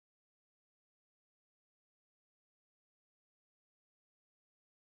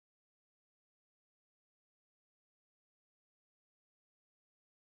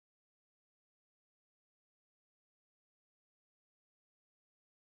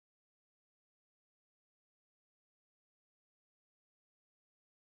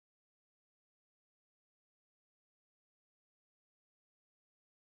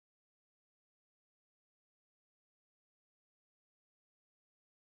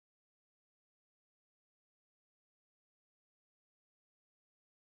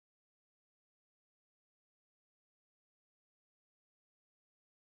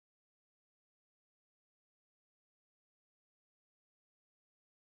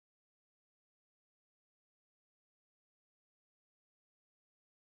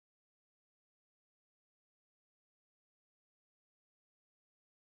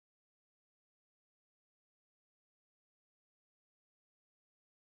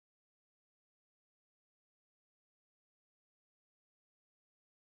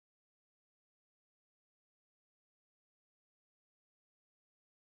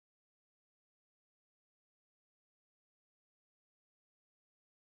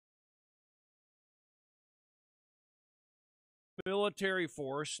military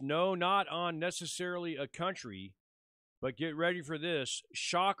force. No, not on necessarily a country, but get ready for this.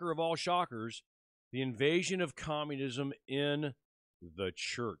 Shocker of all shockers, the invasion of communism in the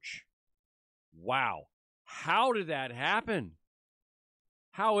church. Wow. How did that happen?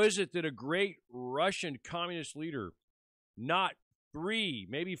 How is it that a great Russian communist leader, not 3,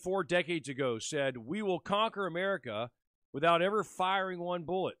 maybe 4 decades ago, said, "We will conquer America," without ever firing one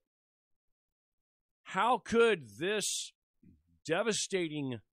bullet? How could this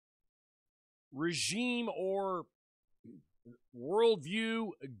devastating regime or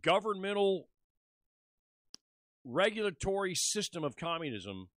worldview, governmental, regulatory system of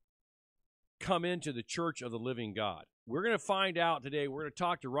communism come into the Church of the Living God? We're going to find out today. We're going to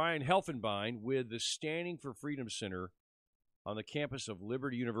talk to Ryan Helfenbein with the Standing for Freedom Center on the campus of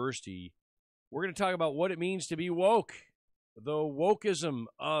Liberty University. We're going to talk about what it means to be woke, the wokeism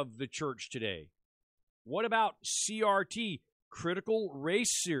of the church today. What about CRT, critical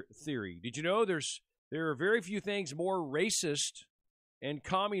race theory? Did you know there are very few things more racist and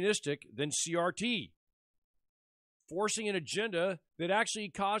communistic than CRT? Forcing an agenda that actually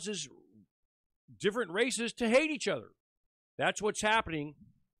causes different races to hate each other. That's what's happening.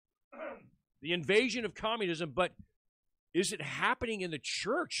 The invasion of communism, but is it happening in the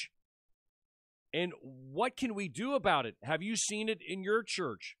church? And what can we do about it? Have you seen it in your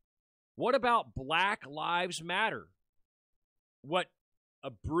church? What about Black Lives Matter? What a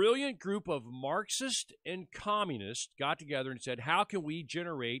brilliant group of Marxists and communists got together and said, how can we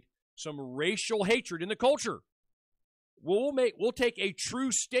generate some racial hatred in the culture? We'll take a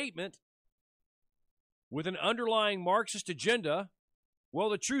true statement with an underlying Marxist agenda. Well,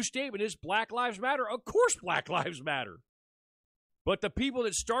 the true statement is Black Lives Matter. Of course Black Lives Matter. But the people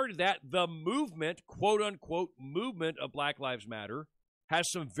that started that, the movement, quote-unquote movement of Black Lives Matter,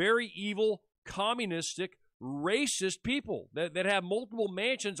 has some very evil, communistic, racist people that have multiple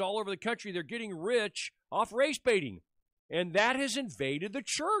mansions all over the country. They're getting rich off race baiting. And that has invaded the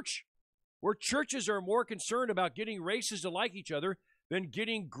church, where churches are more concerned about getting races to like each other than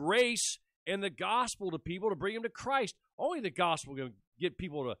getting grace and the gospel to people to bring them to Christ. Only the gospel can get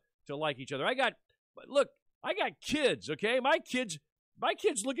people to like each other. I got kids, okay? My kids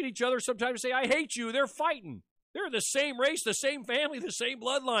look at each other sometimes and say, I hate you. They're fighting. They're the same race, the same family, the same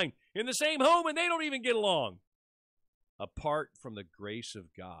bloodline, in the same home, and they don't even get along. Apart from the grace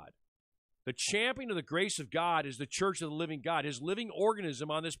of God. The champion of the grace of God is the Church of the Living God, his living organism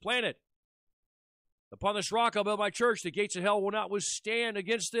on this planet. Upon this rock I'll build my church. The gates of hell will not withstand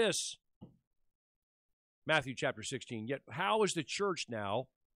against this. Matthew chapter 16. Yet how is the church now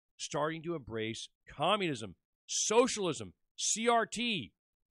starting to embrace communism, socialism, CRT,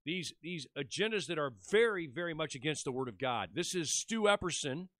 these agendas that are very, very much against the Word of God? This is Stu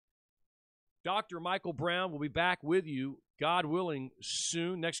Epperson. Dr. Michael Brown will be back with you, God willing,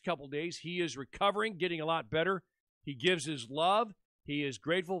 soon, next couple days. He is recovering, getting a lot better. He gives his love. He is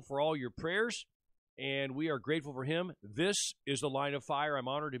grateful for all your prayers, and we are grateful for him. This is the Line of Fire. I'm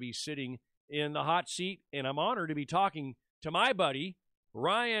honored to be sitting in the hot seat, and I'm honored to be talking to my buddy,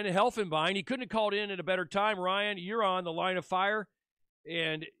 Ryan Helfenbein. He couldn't have called in at a better time. Ryan, you're on the Line of Fire,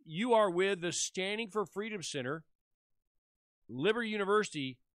 and you are with the Standing for Freedom Center, Liberty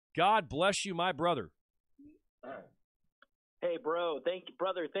University. God bless you, my brother. Hey,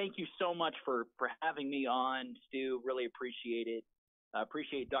 Thank you so much for having me on, Stu. Really appreciate it.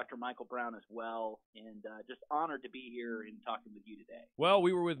 Appreciate Dr. Michael Brown as well, and just honored to be here and talking with you today. Well,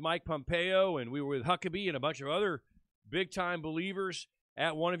 we were with Mike Pompeo, and we were with Huckabee and a bunch of other big-time believers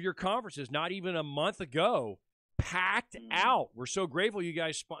at one of your conferences not even a month ago, packed out. We're so grateful you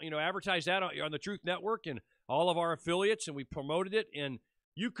guys advertised that on the Truth Network and all of our affiliates, and we promoted it, and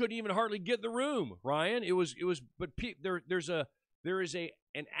you couldn't even hardly get in the room, Ryan. But there is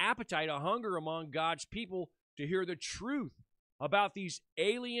an appetite, a hunger among God's people to hear the truth about these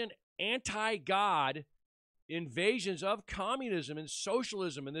alien, anti-God invasions of communism and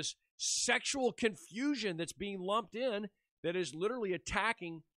socialism and this sexual confusion that's being lumped in that is literally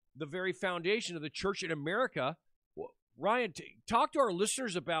attacking the very foundation of the church in America. Well, Ryan, talk to our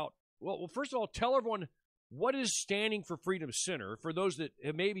listeners about, well, first of all, tell everyone, what is Standing for Freedom Center, for those that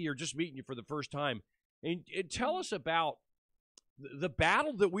maybe are just meeting you for the first time, and tell us about the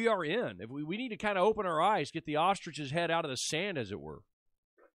battle that we are in. If we need to kind of open our eyes, get the ostrich's head out of the sand, as it were.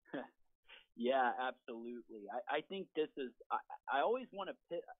 Yeah, absolutely. I think this is – I always want to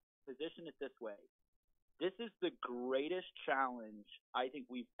position it this way. This is the greatest challenge I think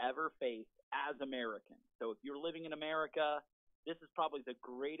we've ever faced as Americans. So if you're living in America, this is probably the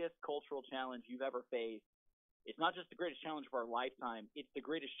greatest cultural challenge you've ever faced. It's not just the greatest challenge of our lifetime. It's the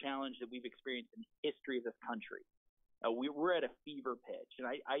greatest challenge that we've experienced in the history of this country. We're at a fever pitch, and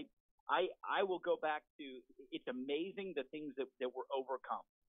I will go back to, it's amazing the things that were overcome,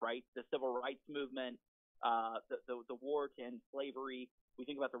 right? The civil rights movement, the war to end slavery. We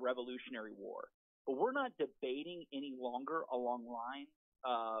think about the Revolutionary War, but we're not debating any longer along lines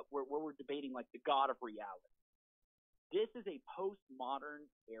where we're debating like the God of reality. This is a postmodern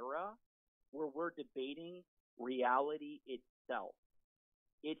era where we're debating reality itself.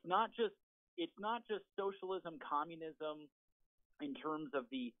 It's not just socialism, communism, in terms of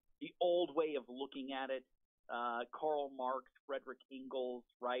the old way of looking at it. Karl Marx, Frederick Engels,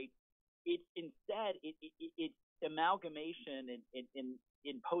 right? It's instead it's amalgamation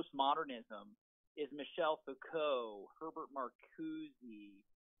in postmodernism is Michel Foucault, Herbert Marcuse,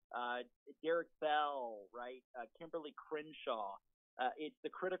 Derek Bell, right? Kimberly Crenshaw. It's the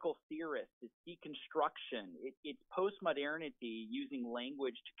critical theorist. It's deconstruction. It's postmodernity using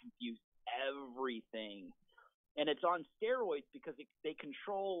language to confuse everything. And it's on steroids because they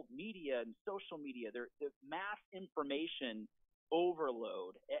control media and social media. They're mass information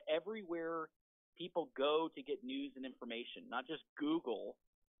overload. Everywhere people go to get news and information, not just Google,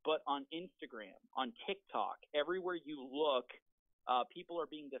 but on Instagram, on TikTok, everywhere you look, people are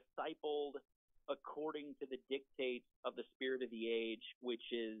being discipled according to the dictates of the spirit of the age, which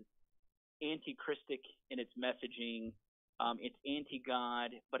is anti-Christic in its messaging. It's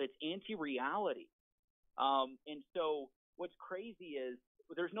anti-God, but it's anti-reality. And so what's crazy is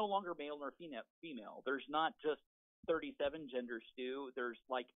there's no longer male nor female. There's not just 37 genders, Stu. There's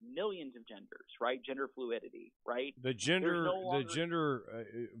like millions of genders, right? Gender fluidity, right? The gender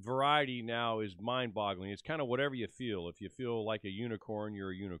variety now is mind-boggling. It's kind of whatever you feel. If you feel like a unicorn,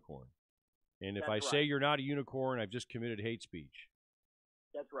 you're a unicorn. And if I say you're not a unicorn, I've just committed hate speech.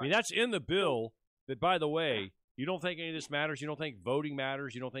 That's right. I mean, that's in the bill that, by the way, you don't think any of this matters. You don't think voting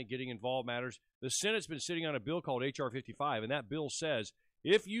matters. You don't think getting involved matters. The Senate's been sitting on a bill called H.R. 55, and that bill says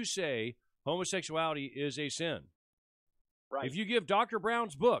if you say homosexuality is a sin, right. If you give Dr.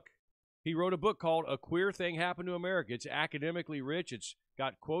 Brown's book, he wrote a book called A Queer Thing Happened to America. It's academically rich. It's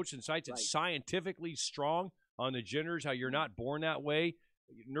got quotes and cites. It's scientifically strong on the genders, how you're not born that way,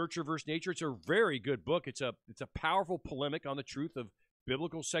 nurture versus nature. It's a very good book. It's a powerful polemic on the truth of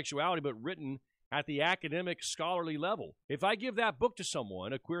biblical sexuality, but written at the academic, scholarly level. If I give that book to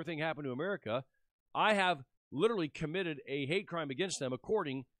someone, A Queer Thing Happened to America, I have literally committed a hate crime against them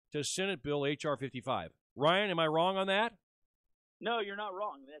according to Senate Bill H.R. 55. Ryan, am I wrong on that? No, you're not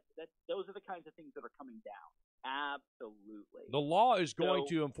wrong. Those are the kinds of things that are coming down. Absolutely. The law is going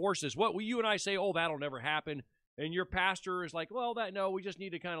to enforce this. What you and I say, oh, that'll never happen, and your pastor is like, well, we just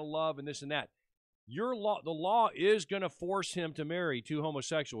need to kind of love and this and that. The law is going to force him to marry two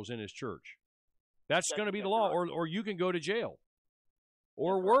homosexuals in his church. That's going to be the law, right. or you can go to jail.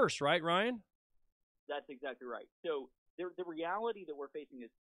 Or worse, right, Ryan? That's exactly right. So the reality that we're facing is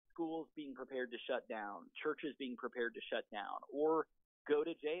schools being prepared to shut down, churches being prepared to shut down, or go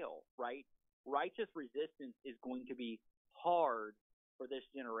to jail, right? Righteous resistance is going to be hard for this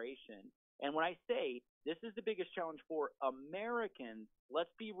generation. And when I say this is the biggest challenge for Americans,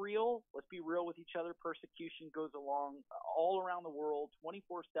 let's be real. Let's be real with each other. Persecution goes along all around the world,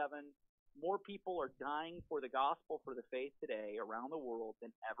 24/7. More people are dying for the gospel, for the faith today around the world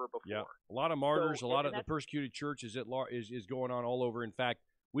than ever before. Yeah, a lot of martyrs, a lot of the persecuted church is going on all over. In fact,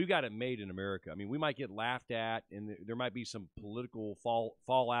 we've got it made in America. I mean, we might get laughed at, and there might be some political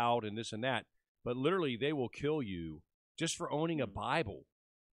fallout and this and that, but literally they will kill you just for owning a Bible.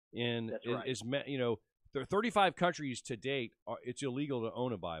 And there are 35 countries to date. It's illegal to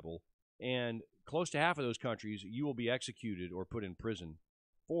own a Bible, and close to half of those countries, you will be executed or put in prison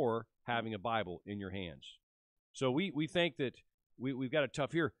for having a Bible in your hands. So we think that we've got it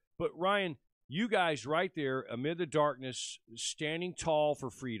tough here. But Ryan, you guys right there amid the darkness, standing tall for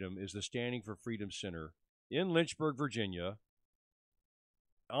freedom, is the Standing for Freedom Center in Lynchburg, Virginia,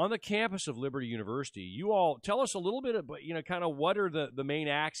 on the campus of Liberty University. You all tell us a little bit about, kind of what are the main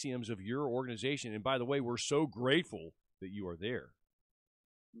axioms of your organization. And by the way, we're so grateful that you are there.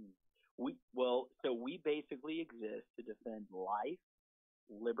 So we basically exist to defend life,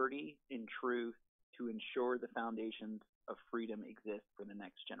 liberty, and truth, to ensure the foundations of freedom exist for the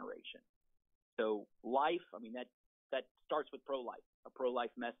next generation. So life, I mean, that starts with pro-life, a pro-life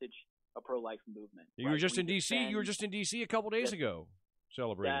message, a pro-life movement. You were just in D.C. You were just in D.C. a couple days ago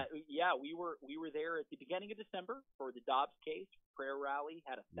celebrating. We were there at the beginning of December for the Dobbs case prayer rally.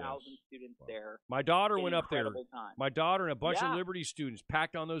 Had 1,000 students there. My daughter went up there. Time. My daughter and a bunch of Liberty students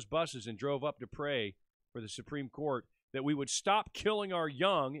packed on those buses and drove up to pray for the Supreme Court that we would stop killing our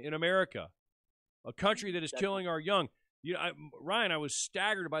young in America, a country that is killing our young. Ryan, I was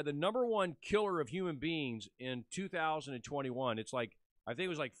staggered by the number one killer of human beings in 2021. It's like, I think it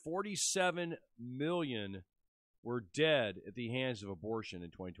was like 47 million were dead at the hands of abortion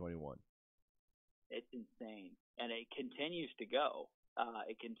in 2021. It's insane, and it continues to go.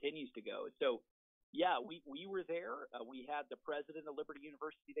 So, yeah, we were there. We had the president of Liberty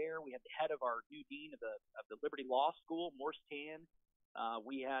University there. We had the head of our new dean of the Liberty Law School, Morse Tan.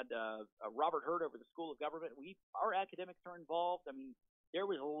 We had Robert Hurd over the School of Government. Our academics are involved. I mean, there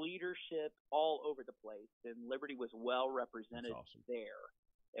was leadership all over the place, and Liberty was well represented there.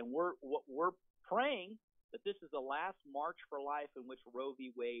 And we're praying that this is the last march for life in which Roe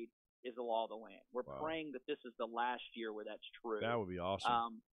v. Wade is the law of the land. We're praying that this is the last year where that's true. That would be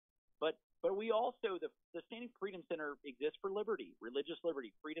awesome. But we also, the Standing Freedom Center exists for liberty, religious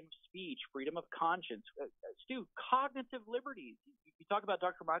liberty, freedom of speech, freedom of conscience. Stu, cognitive liberties. You talk about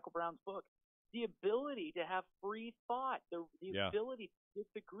Dr. Michael Brown's book. The ability to have free thought, the ability to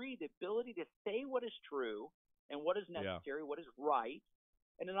disagree, the ability to say what is true and what is necessary, what is right,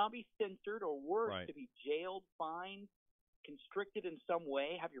 and to not be censored or worse, to be jailed, fined, constricted in some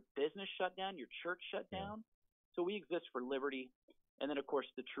way, have your business shut down, your church shut down. So we exist for liberty. And then, of course,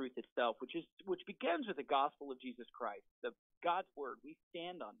 the truth itself, which begins with the gospel of Jesus Christ, God's word. We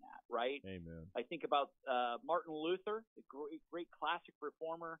stand on that, right? Amen. I think about Martin Luther, the great classic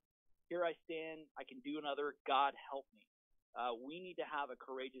reformer. Here I stand. I can do another. God help me. We need to have a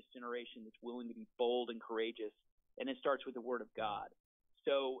courageous generation that's willing to be bold and courageous, and it starts with the word of God.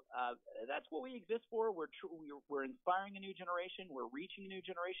 So that's what we exist for. We're inspiring a new generation. We're reaching a new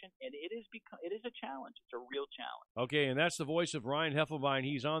generation, and it is a challenge. It's a real challenge. Okay, and that's the voice of Ryan Heffelbein.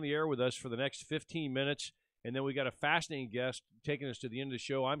 He's on the air with us for the next 15 minutes, and then we got a fascinating guest taking us to the end of the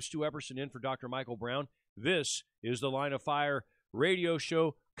show. I'm Stu Epperson in for Dr. Michael Brown. This is the Line of Fire radio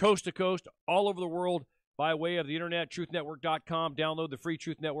show, coast to coast, all over the world, by way of the internet, truthnetwork.com. Download the free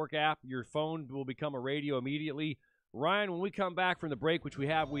Truth Network app. Your phone will become a radio immediately. Ryan, when we come back from the break, which we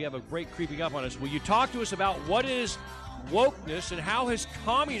have a break creeping up on us, will you talk to us about what is wokeness and how is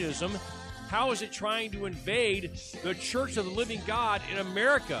communism, how is it trying to invade the Church of the Living God in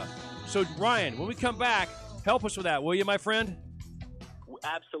America? So, Ryan, when we come back, help us with that, will you, my friend?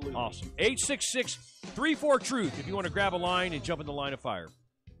 Absolutely. Awesome. 866-34-TRUTH if you want to grab a line and jump in the line of fire.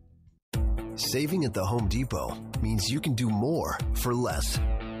 Saving at the Home Depot means you can do more for less.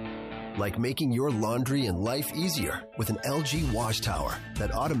 Like making your laundry and life easier with an LG wash tower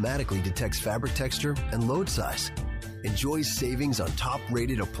that automatically detects fabric texture and load size. Enjoy savings on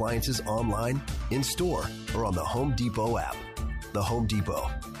top-rated appliances online, in-store, or on the Home Depot app. The Home Depot.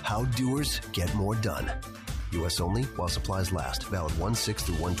 How doers get more done. U.S. only while supplies last. Valid 1/6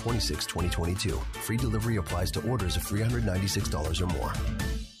 through 1/26/2022. Free delivery applies to orders of $396 or more.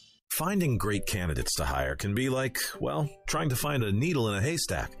 Finding great candidates to hire can be like, well, trying to find a needle in a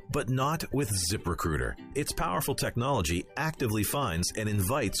haystack, but not with ZipRecruiter. Its powerful technology actively finds and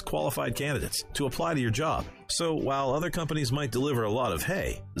invites qualified candidates to apply to your job. So while other companies might deliver a lot of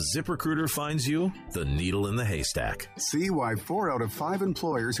hay, ZipRecruiter finds you the needle in the haystack. See why 4 out of 5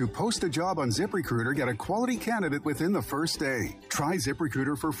 employers who post a job on ZipRecruiter get a quality candidate within the first day. Try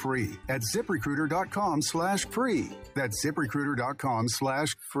ZipRecruiter for free at ZipRecruiter.com/free. That's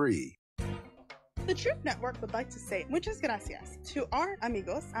ZipRecruiter.com/free. The Truth Network would like to say muchas gracias to our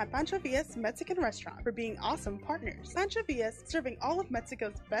amigos at Pancho Villa's Mexican Restaurant for being awesome partners. Pancho Villa's, serving all of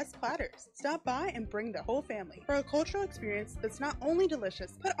Mexico's best platters. Stop by and bring the whole family for a cultural experience that's not only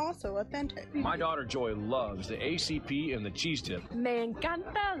delicious, but also authentic. My daughter Joy loves the ACP and the cheese tip. Me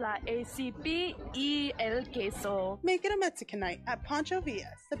encanta la ACP y el queso. Make it a Mexican night at Pancho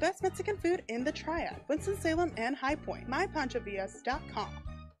Villa's, the best Mexican food in the Triad, Winston-Salem and High Point. MyPanchovillas.com.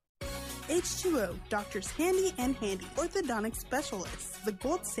 H2O, Doctors Handy and Handy, Orthodontic Specialists, the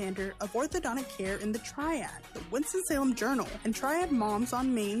gold standard of orthodontic care in the Triad, the Winston-Salem Journal, and Triad Moms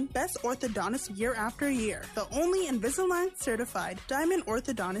on Main, best orthodontist year after year, the only Invisalign certified diamond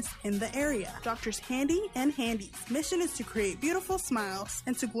orthodontist in the area. Doctors Handy and Handy's mission is to create beautiful smiles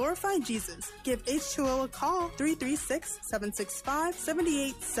and to glorify Jesus. Give H2O a call,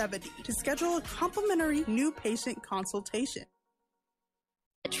 336-765-7870, to schedule a complimentary new patient consultation.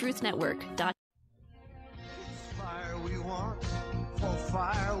 TruthNetwork.com. Fire we want, for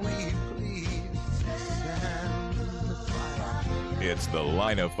fire we plead. It's the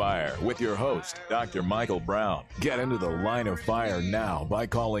Line of Fire with your host, Dr. Michael Brown. Get into the Line of Fire now by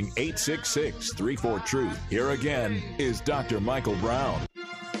calling 866-34-TRUTH. Here again is Dr. Michael Brown.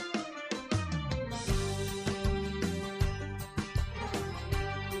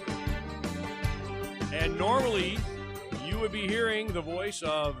 And normally, you would be hearing the voice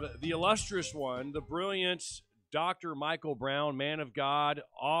of the illustrious one, the brilliant Dr. Michael Brown, man of God,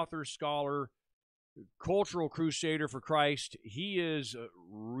 author, scholar, cultural crusader for Christ. He is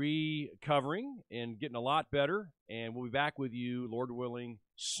recovering and getting a lot better, and we'll be back with you, Lord willing,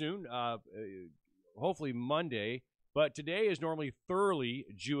 soon, hopefully Monday. But today is normally Thoroughly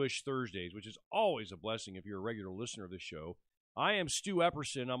Jewish Thursdays, which is always a blessing if you're a regular listener of this show. I am Stu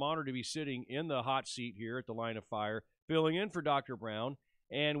Epperson. I'm honored to be sitting in the hot seat here at the Line of Fire, filling in for Dr. Brown.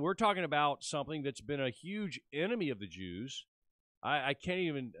 And we're talking about something that's been a huge enemy of the Jews. I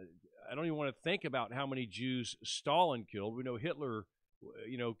don't even want to think about how many Jews Stalin killed. We know Hitler,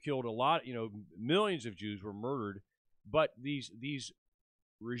 killed a lot, millions of Jews were murdered. But these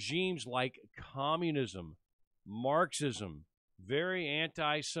regimes like communism, Marxism, very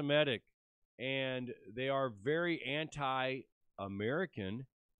anti-Semitic, and they are very anti-American.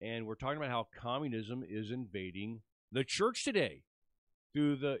 And we're talking about how communism is invading the church today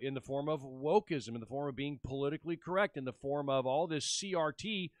in the form of wokeism, in the form of being politically correct, in the form of all this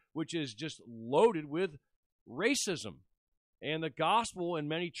CRT, which is just loaded with racism. And the gospel in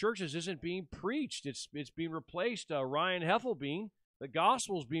many churches isn't being preached. It's being replaced. Ryan Heffelbein, the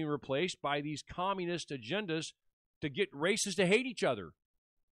gospel is being replaced by these communist agendas to get races to hate each other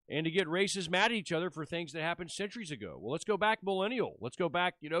and to get races mad at each other for things that happened centuries ago. Well, let's go back millennial. Let's go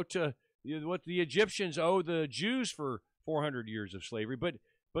back, to what the Egyptians owe the Jews for 400 years of slavery. But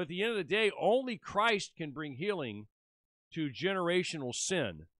at the end of the day, only Christ can bring healing to generational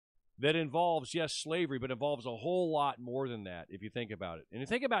sin that involves, yes, slavery, but involves a whole lot more than that if you think about it. And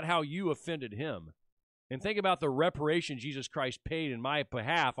think about how you offended him. And think about the reparation Jesus Christ paid in my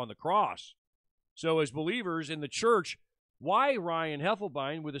behalf on the cross. So as believers in the church, why, Ryan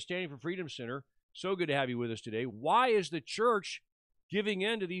Heffelbein with the Standing for Freedom Center, so good to have you with us today, why is the church giving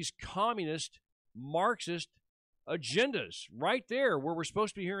in to these communist, Marxist agendas right there where we're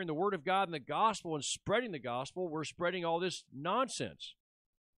supposed to be hearing the word of God and the gospel and spreading the gospel? We're spreading all this nonsense.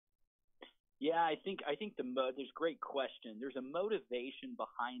 Yeah, I think there's a great question. There's a motivation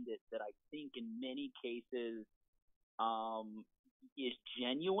behind it that I think in many cases is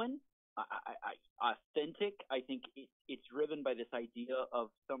genuine, authentic. I think it's driven by this idea of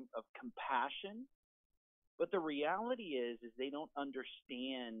compassion. But the reality is they don't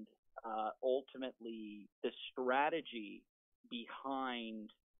understand ultimately the strategy behind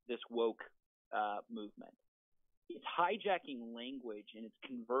this woke movement. It's hijacking language and it's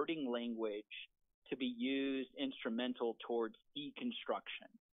converting language to be used instrumental towards deconstruction.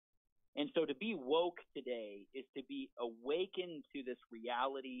 And so to be woke today is to be awakened to this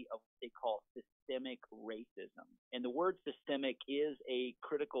reality of what they call systemic racism. And the word systemic is a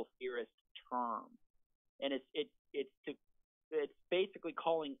critical theorist term. And it's basically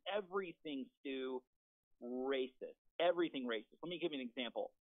calling everything, Stu, racist. Everything racist. Let me give you an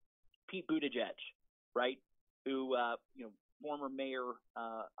example. Pete Buttigieg, right? Who, former mayor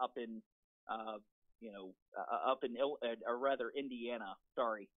up in Indiana.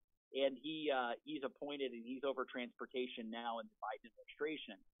 Sorry, and he's appointed and he's over transportation now in the Biden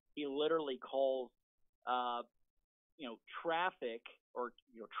administration. He literally calls, traffic or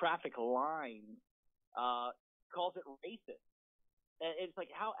traffic lines, calls it racist. And it's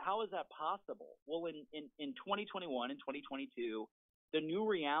like how is that possible? Well, in 2021 and 2022, the new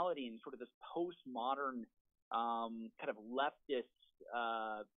reality and sort of this postmodern kind of leftist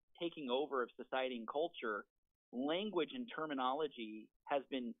taking over of society and culture, language and terminology has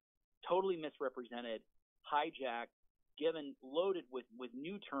been totally misrepresented, hijacked, loaded with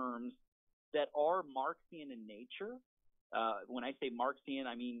new terms that are Marxian in nature. When I say Marxian,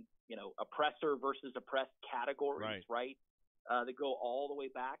 I mean, oppressor versus oppressed categories, right? That go all the way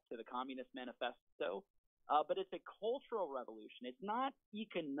back to the Communist Manifesto. But it's a cultural revolution. It's not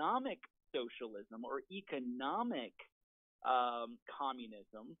economic socialism or economic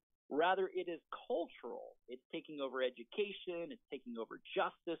communism. Rather, it is cultural. It's taking over education. It's taking over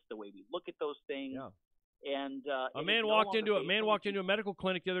justice, the way we look at those things. Yeah. And a man walked into a medical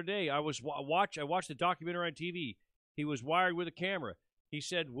clinic the other day. I watched the documentary on TV. He was wired with a camera. He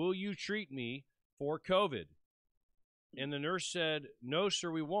said, "Will you treat me for COVID?" And the nurse said, "No,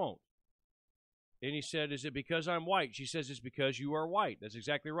 sir, we won't." And he said, "Is it because I'm white?" She says, "It's because you are white." That's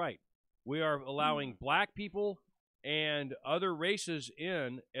exactly right. We are allowing black people and other races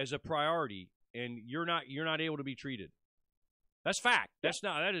in as a priority, and you're not able to be treated. That's fact.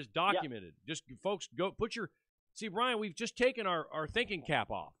 That is documented. Yeah. Just folks, go put your see, Brian. We've just taken our thinking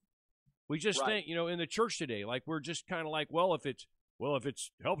cap off. We just think, in the church today, like we're just kind of like, if it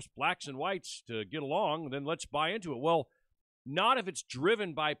helps blacks and whites to get along, then let's buy into it. Well, not if it's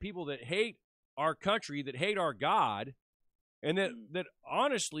driven by people that hate our country, that hate our God, and that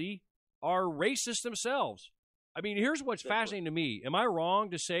honestly are racist themselves. I mean, here's what's fascinating to me. Am I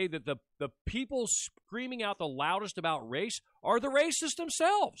wrong to say that the people screaming out the loudest about race are the racists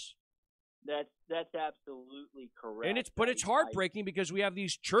themselves? That's absolutely correct. And it's heartbreaking because we have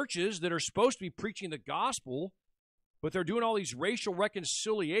these churches that are supposed to be preaching the gospel, but they're doing all these racial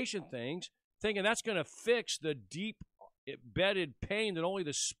reconciliation things, thinking that's going to fix the deep embedded pain that only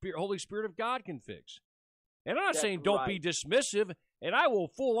the Holy Spirit of God can fix. And I'm not saying don't be dismissive, and I will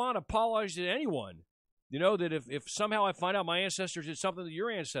full-on apologize to anyone. You know, that if somehow I find out my ancestors did something to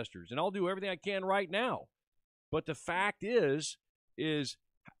your ancestors, and I'll do everything I can right now. But the fact is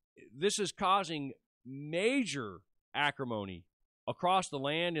this is causing major acrimony across the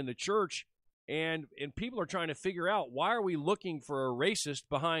land in the church, and people are trying to figure out, why are we looking for a racist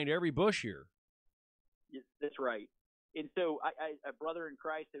behind every bush here? Yes, that's right. And so a brother in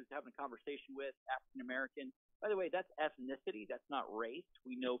Christ I was having a conversation with, African-American. By the way, that's ethnicity. That's not race.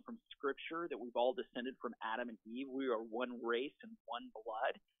 We know from Scripture that we've all descended from Adam and Eve. We are one race and one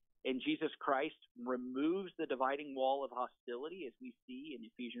blood. And Jesus Christ removes the dividing wall of hostility, as we see in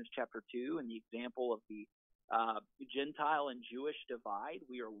Ephesians chapter 2, and the example of the Gentile and Jewish divide.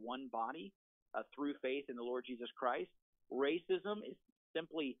 We are one body through faith in the Lord Jesus Christ. Racism is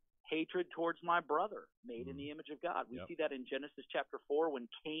simply hatred towards my brother, made in the image of God. We see that in Genesis chapter 4 when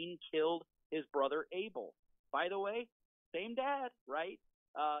Cain killed his brother Abel. By the way, same dad, right?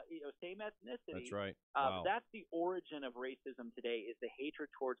 Same ethnicity. That's right. Wow. That's the origin of racism today, is the hatred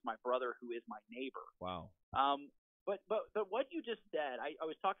towards my brother who is my neighbor. Wow. But what you just said, I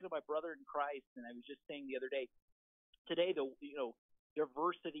was talking to my brother in Christ, and I was just saying the other day, today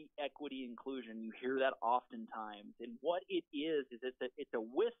diversity, equity, inclusion, you hear that oftentimes, and what it is it's a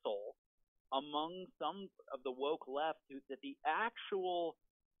whistle among some of the woke left that the actual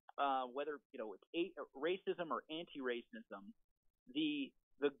whether it's racism or anti-racism, the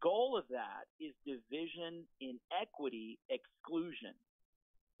goal of that is division, inequity, exclusion.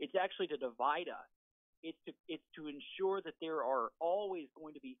 It's actually to divide us. It's to ensure that there are always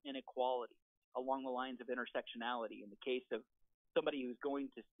going to be inequalities along the lines of intersectionality. In the case of somebody who's going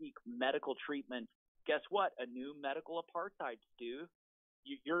to seek medical treatment, guess what? A new medical apartheid, Stu.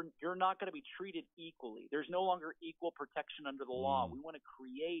 You're not going to be treated equally. There's no longer equal protection under the law. We want to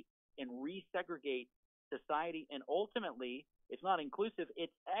create and resegregate society, and ultimately, it's not inclusive,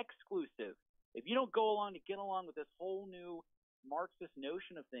 it's exclusive. If you don't go along to get along with this whole new Marxist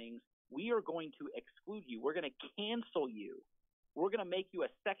notion of things, we are going to exclude you. We're going to cancel you. We're going to make you a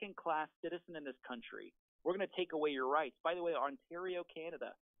second-class citizen in this country. We're going to take away your rights. By the way, Ontario,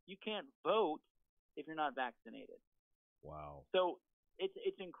 Canada, you can't vote if you're not vaccinated. Wow. So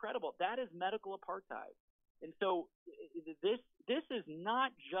it's incredible. That is medical apartheid. And so this is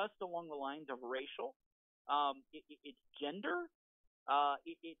not just along the lines of racial. It's gender.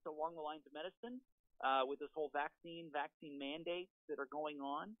 It's along the lines of medicine with this whole vaccine mandates that are going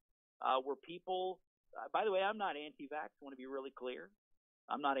on where people by the way, I'm not anti-vax. I want to be really clear.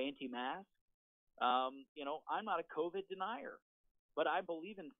 I'm not anti-mask. I'm not a COVID denier, but I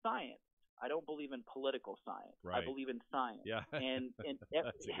believe in science. I don't believe in political science. Right. I believe in science. Yeah. And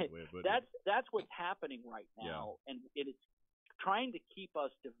that's a good way of putting it. That's what's happening right now. Yeah. And it's trying to keep us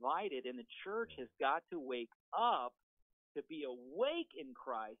divided, and the church has got to wake up to be awake in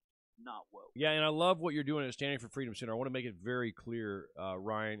Christ, not woke. Yeah, and I love what you're doing at Standing for Freedom Center. I want to make it very clear,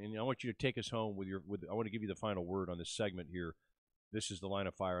 Ryan, and I want you to take us home I want to give you the final word on this segment here. This is The Line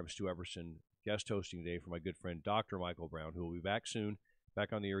of Fire. I'm Stu Epperson, guest hosting today for my good friend Dr. Michael Brown, who will be back soon.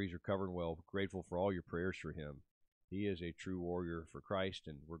 Back on the air, he's recovering well. Grateful for all your prayers for him. He is a true warrior for Christ,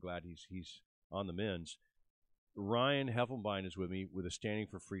 and we're glad he's on the mends. Ryan Heffelbein is with me with the Standing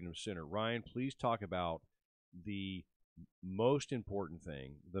for Freedom Center. Ryan, please talk about the most important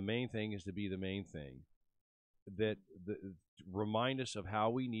thing. The main thing is to be the main thing. Remind us of how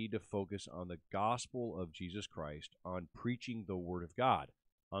we need to focus on the gospel of Jesus Christ, on preaching the Word of God,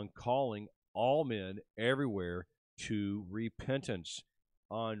 on calling all men everywhere to repentance,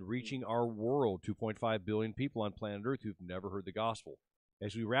 on reaching our world, 2.5 billion people on planet Earth who've never heard the gospel.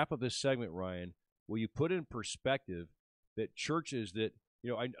 As we wrap up this segment, Ryan, will you put in perspective that churches that,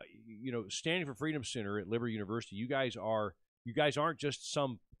 Standing for Freedom Center at Liberty University, you guys aren't just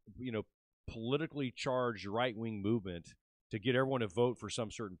some, politically charged right-wing movement to get everyone to vote for some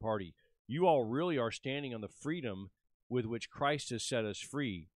certain party. You all really are standing on the freedom with which Christ has set us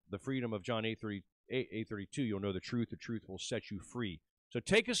free, the freedom of John 8:32. You'll know the truth will set you free. So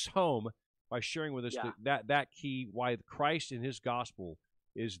take us home by sharing with us that key, why Christ and his gospel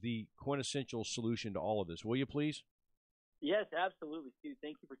is the quintessential solution to all of this. Will you please? Yes, absolutely, Stu.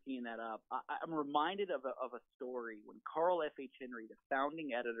 Thank you for teeing that up. I'm reminded of a story when Carl F.H. Henry, the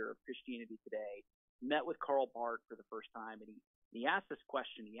founding editor of Christianity Today, met with Karl Barth for the first time, and he asked this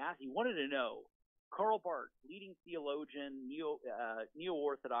question. He wanted to know, Karl Barth, leading theologian,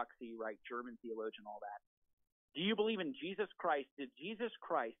 neo-orthodoxy, right, German theologian, all that. Do you believe in Jesus Christ? Did Jesus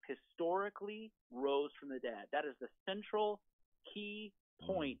Christ historically rose from the dead? That is the central key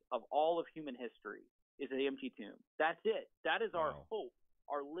point of all of human history, is the empty tomb. That's it. That is our hope,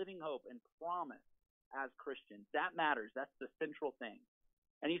 our living hope and promise as Christians. That matters. That's the central thing.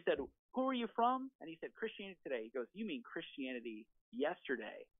 And he said, who are you from? And he said, Christianity Today. He goes, you mean Christianity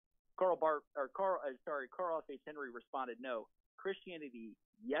yesterday? Karl F. H. Henry responded, no, Christianity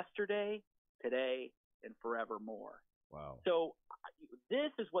yesterday, today, and forevermore. Wow. So this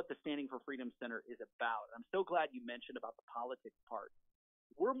is what the Standing for Freedom Center is about. I'm so glad you mentioned about the politics part.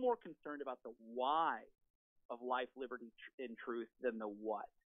 We're more concerned about the why of life, liberty, and truth than the what.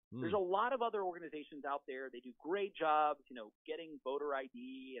 There's a lot of other organizations out there. They do great jobs, getting voter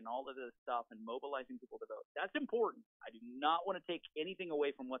ID and all of this stuff and mobilizing people to vote. That's important. I do not want to take anything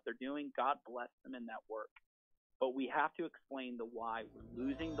away from what they're doing. God bless them in that work. But we have to explain the why. We're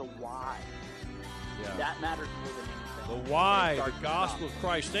losing the why. Yeah. That matters more than anything. The why, the gospel of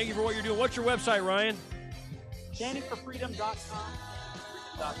Christ. Thank you for what you're doing. What's your website, Ryan? StandingForFreedom.com.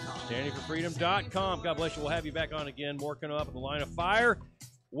 StandingForFreedom.com. God bless you. We'll have you back on again. More coming up in the Line of Fire.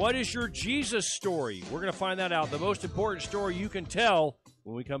 What is your Jesus story? We're going to find that out. The most important story you can tell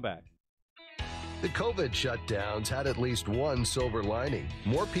when we come back. The COVID shutdowns had at least one silver lining.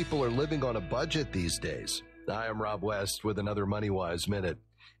 More people are living on a budget these days. Hi, I'm Rob West with another MoneyWise Minute.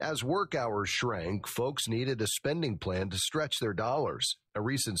 As work hours shrank, folks needed a spending plan to stretch their dollars. A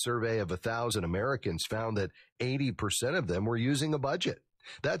recent survey of 1,000 Americans found that 80% of them were using a budget.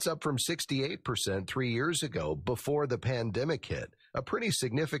 That's up from 68% 3 years ago before the pandemic hit, a pretty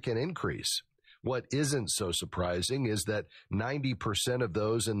significant increase. What isn't so surprising is that 90% of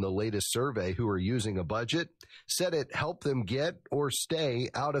those in the latest survey who are using a budget said it helped them get or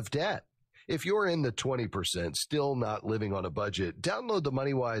stay out of debt. If you're in the 20% still not living on a budget, download the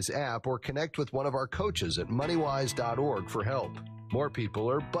MoneyWise app or connect with one of our coaches at moneywise.org for help. More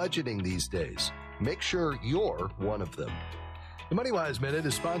people are budgeting these days. Make sure you're one of them. The MoneyWise Minute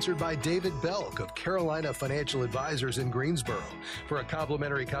is sponsored by David Belk of Carolina Financial Advisors in Greensboro. For a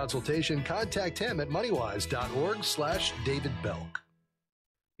complimentary consultation, contact him at moneywise.org/David Belk.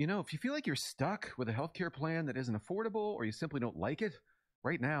 If you feel like you're stuck with a healthcare plan that isn't affordable or you simply don't like it,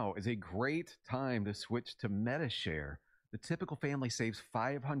 right now is a great time to switch to MediShare. The typical family saves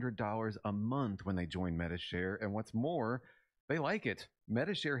 $500 a month when they join MediShare, and what's more, they like it.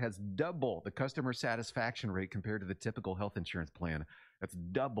 MediShare has double the customer satisfaction rate compared to the typical health insurance plan. That's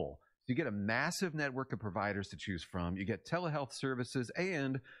double. So you get a massive network of providers to choose from. You get telehealth services,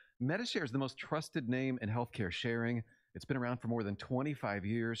 and MediShare is the most trusted name in healthcare sharing. It's been around for more than 25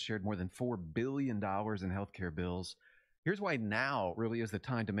 years, shared more than $4 billion in healthcare bills. Here's why now really is the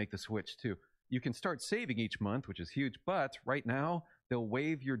time to make the switch, too. You can start saving each month, which is huge, but right now they'll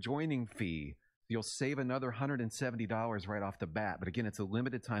waive your joining fee. You'll save another $170 right off the bat. But again, it's a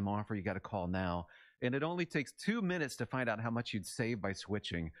limited time offer. You got to call now. And it only takes 2 minutes to find out how much you'd save by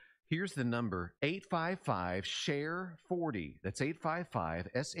switching. Here's the number, 855-SHARE-40. That's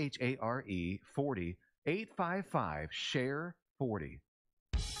 855-SHARE-40. 855-SHARE-40.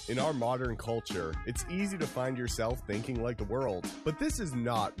 In our modern culture, it's easy to find yourself thinking like the world, but this is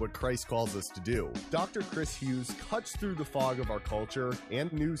not what Christ calls us to do. Dr. Chris Hughes cuts through the fog of our culture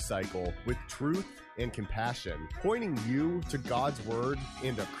and news cycle with truth and compassion, pointing you to God's Word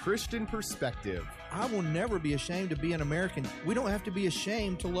and a Christian perspective. I will never be ashamed to be an American. We don't have to be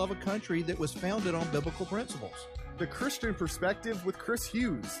ashamed to love a country that was founded on biblical principles. The Christian Perspective with Chris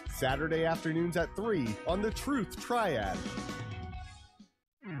Hughes, Saturday afternoons at 3 on the Truth Triad.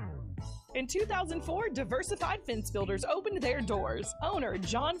 In 2004, Diversified Fence Builders opened their doors. Owner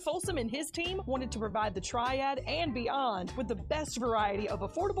John Folsom and his team wanted to provide the Triad and beyond with the best variety of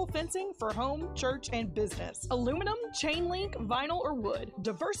affordable fencing for home, church, and business. Aluminum, chain link, vinyl, or wood.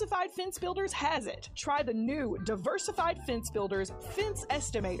 Diversified Fence Builders has it. Try the new Diversified Fence Builders Fence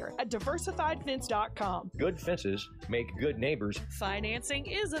Estimator at diversifiedfence.com. Good fences make good neighbors. Financing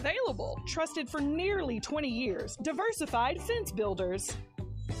is available. Trusted for nearly 20 years. Diversified Fence Builders.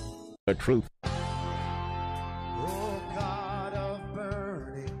 The truth. Oh God of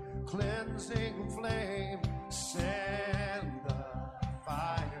burning, cleansing flame, send the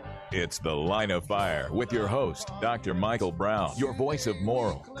fire. It's the Line of Fire with your host, Dr. Michael Brown, your voice of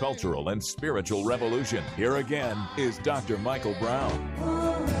moral, cultural, and spiritual revolution. Here again is Dr. Michael Brown.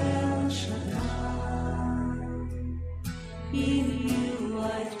 Oh, El Shaddai, in you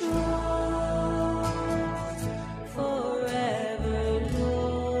I trust forever, Lord.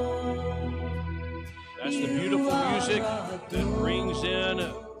 is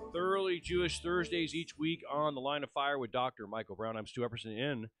in Thoroughly Jewish Thursdays each week on The Line of Fire with Dr. Michael Brown. I'm Stu Epperson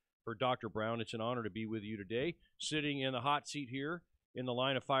in for Dr. Brown. It's an honor to be with you today, sitting in the hot seat here in the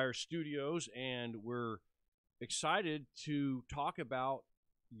Line of Fire studios, and we're excited to talk about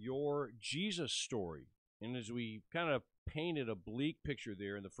your Jesus story. And as we kind of painted a bleak picture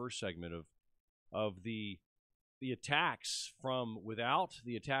there in the first segment of the attacks from without,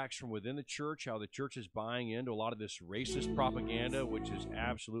 the attacks from within the church, how the church is buying into a lot of this racist propaganda, which is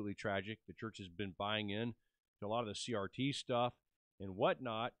absolutely tragic. The church has been buying in to a lot of the CRT stuff and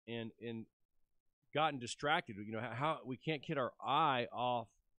whatnot, and gotten distracted. You know, how we can't get our eye off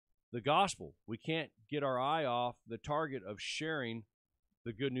the gospel. We can't get our eye off the target of sharing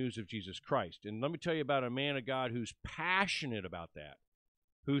the good news of Jesus Christ. And let me tell you about a man of God who's passionate about that,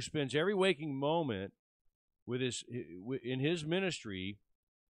 who spends every waking moment with in his ministry,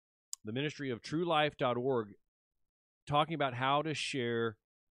 the ministry of truelife.org, talking about how to share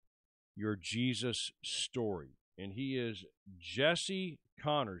your Jesus story. And he is Jesse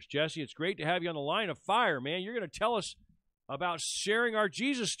Connors. Jesse, it's great to have you on the Line of Fire, man. You're going to tell us about sharing our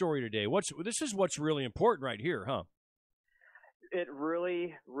Jesus story today. This is what's really important right here, huh? It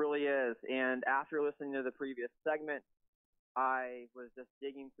really, really is. And after listening to the previous segment, I was just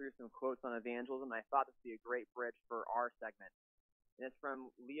digging through some quotes on evangelism, and I thought this would be a great bridge for our segment. And it's from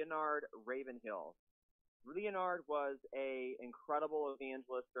Leonard Ravenhill. Leonard was an incredible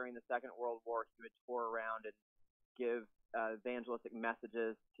evangelist during the Second World War. He would tour around and give evangelistic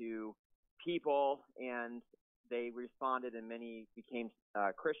messages to people, and they responded, and many became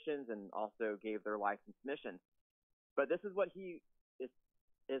Christians and also gave their life in mission. But this is what he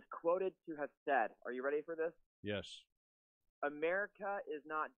is quoted to have said. Are you ready for this? Yes. America is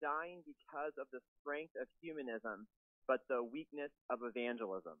not dying because of the strength of humanism, but the weakness of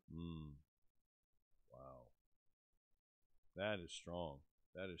evangelism. Wow. That is strong.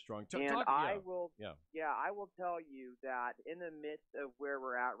 That is strong. I will tell you that in the midst of where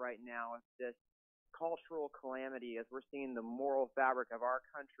we're at right now, with this cultural calamity, as we're seeing the moral fabric of our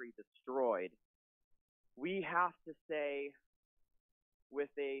country destroyed, we have to say with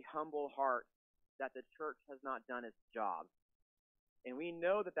a humble heart that the church has not done its job. And we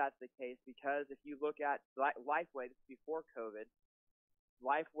know that that's the case because if you look at Lifeway, this is before COVID,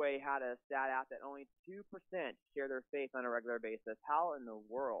 Lifeway had a stat out that only 2% share their faith on a regular basis. How in the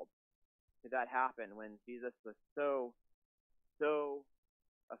world did that happen when Jesus was so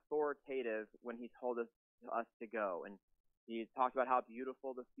authoritative when he told us to go? And he talked about how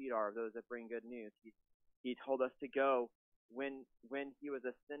beautiful the feet are of those that bring good news. He told us to go when he was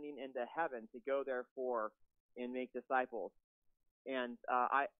ascending into heaven, to go therefore and make disciples. And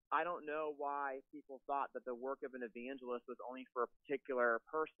I don't know why people thought that the work of an evangelist was only for a particular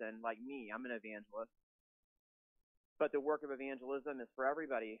person like me. I'm an evangelist. But the work of evangelism is for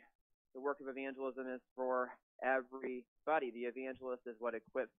everybody. The work of evangelism is for everybody. The evangelist is what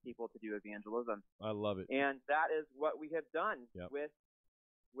equips people to do evangelism. I love it. And that is what we have done Yep.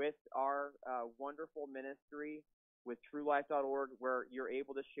 with our wonderful ministry with truelife.org, where you're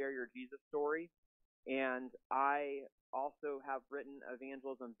able to share your Jesus story. And I also have written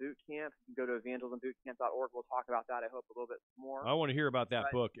Evangelism Boot Camp. You can go to evangelismbootcamp.org. We'll talk about that, I hope, a little bit more. I want to hear about that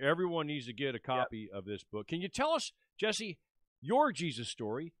book. Everyone needs to get a copy of this book. Can you tell us, Jesse, your Jesus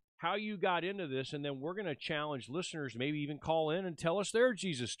story, how you got into this, and then we're going to challenge listeners, maybe even call in and tell us their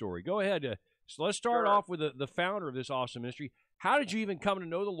Jesus story. Go ahead. So let's start off with the founder of this awesome ministry. How did you even come to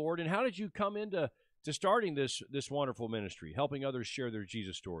know the Lord, and how did you come into starting this wonderful ministry, helping others share their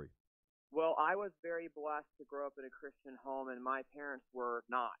Jesus story? Well, I was very blessed to grow up in a Christian home, and my parents were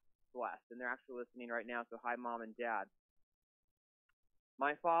not blessed, and they're actually listening right now, so hi, Mom and Dad.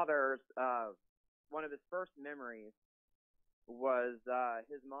 My father's, one of his first memories was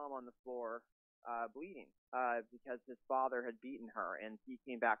his mom on the floor bleeding because his father had beaten her, and he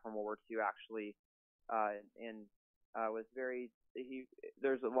came back from World War II, actually, and was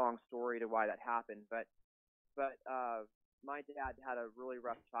there's a long story to why that happened, but my dad had a really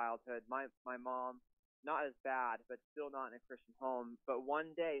rough childhood. My mom, not as bad, but still not in a Christian home. But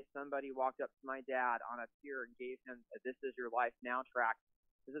one day, somebody walked up to my dad on a pier and gave him a "This Is Your Life Now" tract.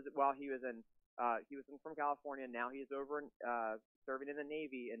 This is while he was from California. Now he's over serving in the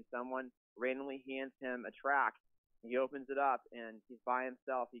Navy, and someone randomly hands him a tract. He opens it up, and he's by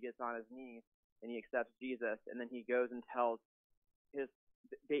himself. He gets on his knees, and he accepts Jesus. And then he goes and tells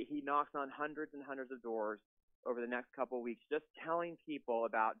he knocks on hundreds and hundreds of doors over the next couple of weeks, just telling people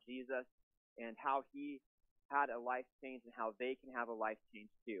about Jesus and how he had a life change and how they can have a life change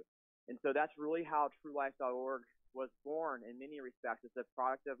too. And so that's really how truelife.org was born in many respects. It's a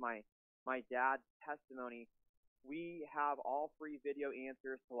product of my dad's testimony we have all free video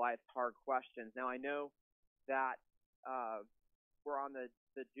answers to life's hard questions. Now, I know that we're on the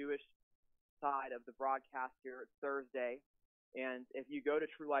Jewish side of the broadcast here. It's Thursday, and if you go to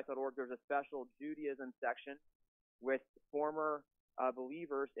truelife.org, there's a special Judaism section with former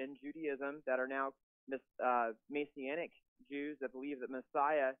believers in Judaism that are now Messianic Jews that believe that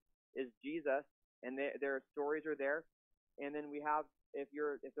Messiah is Jesus, and their stories are there. And then we have, if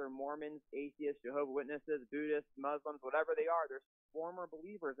they're Mormons, atheists, Jehovah's Witnesses, Buddhists, Muslims, whatever they are, there's former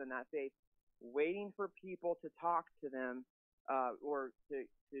believers in that faith waiting for people to talk to them or to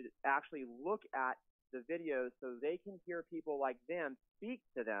actually look at the videos so they can hear people like them speak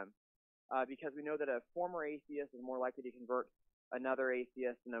to them, because we know that a former atheist is more likely to convert another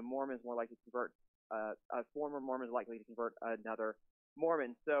atheist, and a Mormon is more likely to convert a former Mormon is likely to convert another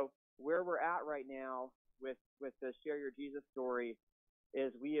Mormon. So where we're at right now with the Share Your Jesus Story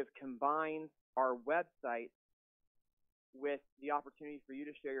is we have combined our website with the opportunity for you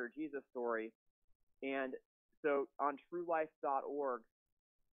to share your Jesus story. And so on truelife.org,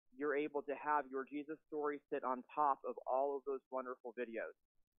 you're able to have your Jesus story sit on top of all of those wonderful videos.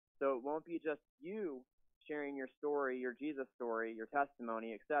 So it won't be just you sharing your story, your Jesus story, your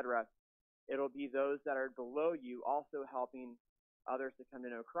testimony, etc. It'll be those that are below you also helping others to come to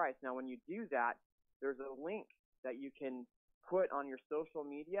know Christ. Now, when you do that, there's a link that you can put on your social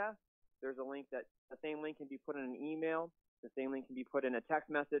media. There's a link that the same link can be put in an email. The same link can be put in a text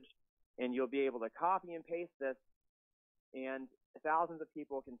message, and you'll be able to copy and paste this, and thousands of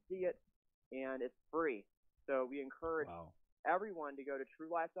people can see it, and it's free. So we encourage everyone to go to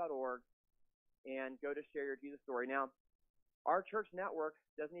truelife.org and go to Share Your Jesus Story. Now, our church network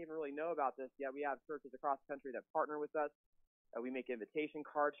doesn't even really know about this yet. We have churches across the country that partner with us. We make invitation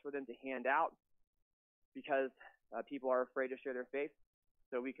cards for them to hand out because people are afraid to share their faith.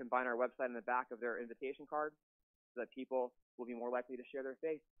 So we combine our website in the back of their invitation card so that people will be more likely to share their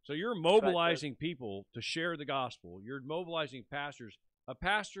faith. So you're mobilizing people to share the gospel. You're mobilizing pastors. A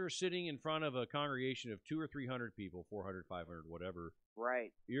pastor sitting in front of a congregation of 200 or 300 people, 400, 500, whatever.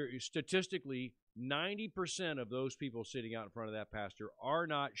 Right. You're statistically, 90% of those people sitting out in front of that pastor are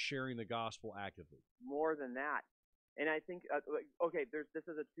not sharing the gospel actively. More than that. And I think, this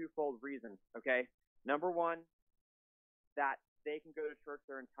is a twofold reason, okay? Number one, that they can go to church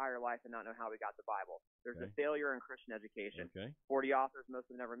their entire life and not know how we got the Bible. There's a failure in Christian education. 40 authors, most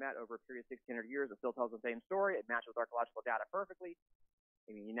have never met, over a period of 1,600 years. It still tells the same story. It matches archaeological data perfectly.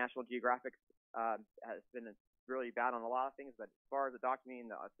 I mean, National Geographic has been really bad on a lot of things, but as far as the documenting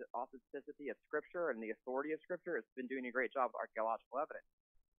the authenticity of Scripture and the authority of Scripture, it's been doing a great job with archaeological evidence.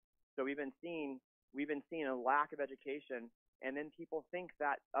 So we've been seeing a lack of education, and then people think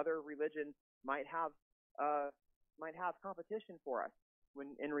that other religions might have competition for us.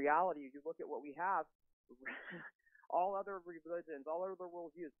 When in reality, you look at what we have, all other religions, all other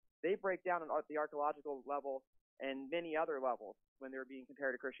worldviews, they break down at the archaeological level and many other levels when they're being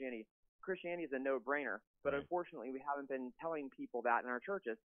compared to Christianity. Christianity is a no-brainer, but unfortunately, we haven't been telling people that in our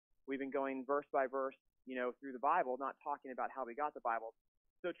churches. We've been going verse by verse, through the Bible, not talking about how we got the Bible.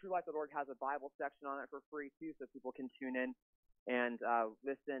 So truelife.org has a Bible section on it for free too, so people can tune in and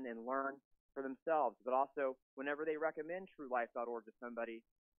listen and learn for themselves. But also, whenever they recommend truelife.org to somebody,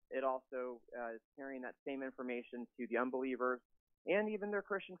 it also is carrying that same information to the unbelievers, and even their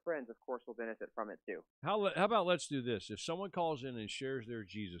Christian friends, of course, will benefit from it too. How about let's do this. If someone calls in and shares their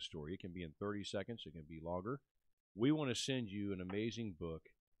Jesus story, it can be in 30 seconds, it can be longer. We want to send you an amazing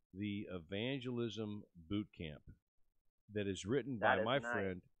book, The Evangelism Boot Camp, that is written by my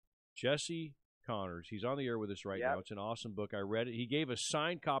friend Jesse Connors. He's on the air with us right now. It's an awesome book. I read it. He gave a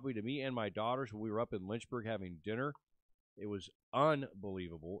signed copy to me and my daughters when we were up in Lynchburg having dinner. It was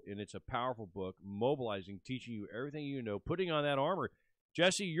unbelievable, and it's a powerful book, mobilizing, teaching you everything you know, putting on that armor.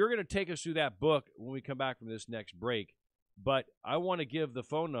 Jesse, you're going to take us through that book when we come back from this next break, but I want to give the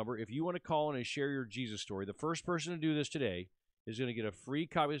phone number. If you want to call in and share your Jesus story, the first person to do this today is going to get a free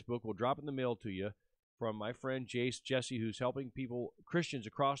copy of this book. We'll drop it in the mail to you from my friend Jesse, who's helping people, Christians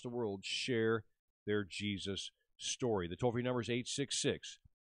across the world, share their Jesus story. The toll-free number is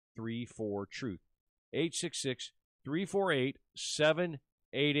 866-34-TRUTH.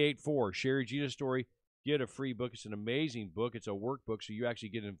 866-348-7884. Share your Jesus story. Get a free book. It's an amazing book. It's a workbook, so you actually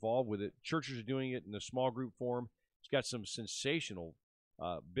get involved with it. Churches are doing it in a small group form. It's got some sensational,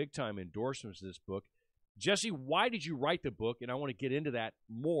 big-time endorsements of this book. Jesse, why did you write the book? And I want to get into that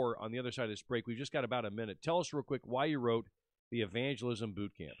more on the other side of this break. We've just got about a minute. Tell us real quick why you wrote The Evangelism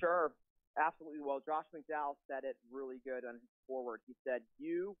Boot Camp. Sure. Absolutely. Well, Josh McDowell said it really good on his foreword. He said,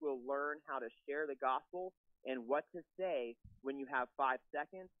 you will learn how to share the gospel and what to say when you have 5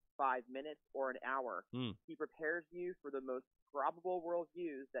 seconds 5 minutes or an hour. He prepares you for the most probable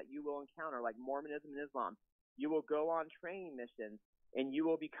worldviews that you will encounter, like Mormonism and Islam. You will go on training missions, and you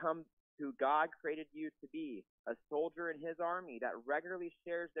will become who God created you to be, a soldier in his army that regularly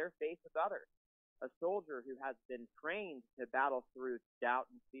shares their faith with others, a soldier who has been trained to battle through doubt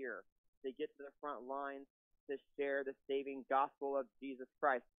and fear, to get to the front lines, to share the saving gospel of Jesus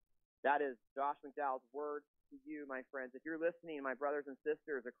Christ. That is Josh McDowell's words to you, my friends. If you're listening, my brothers and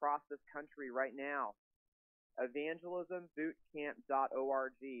sisters across this country right now,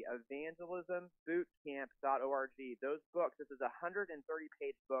 evangelismbootcamp.org, evangelismbootcamp.org. Those books, this is a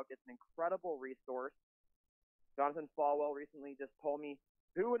 130-page book. It's an incredible resource. Jonathan Falwell recently just told me,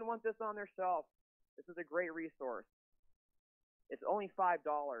 who wouldn't want this on their shelf? This is a great resource. It's only $5.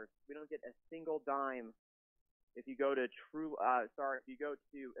 We don't get a single dime if you go to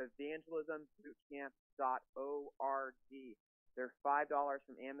evangelismbootcamp.org. They're $5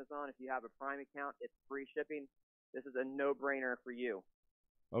 from Amazon. If you have a Prime account, it's free shipping. This is a no-brainer for you.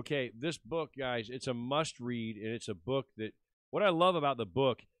 Okay, this book, guys, it's a must-read, and it's a book that what I love about the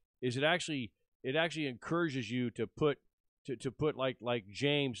book is it actually encourages you to put like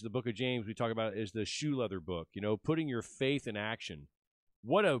James, the book of James we talk about is the shoe leather book, putting your faith in action.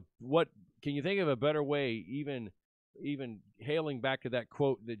 What can you think of a better way, even hailing back to that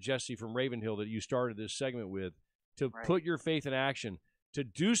quote that Jesse from Ravenhill that you started this segment with, to put your faith in action, to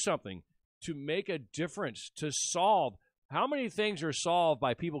do something, to make a difference, to solve. How many things are solved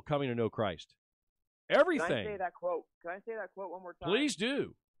by people coming to know Christ? Everything. Can I say that quote? One more time? Please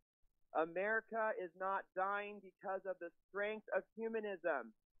do. America is not dying because of the strength of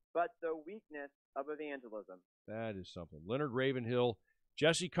humanism, but the weakness of evangelism. That is something. Leonard Ravenhill.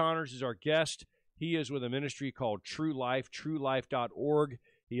 Jesse Connors is our guest. He is with a ministry called True Life, truelife.org.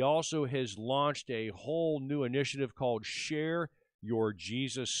 He also has launched a whole new initiative called Share Your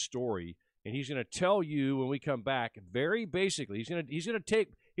Jesus Story. And he's going to tell you when we come back, very basically, folks,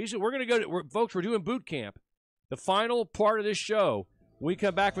 we're doing boot camp. The final part of this show, when we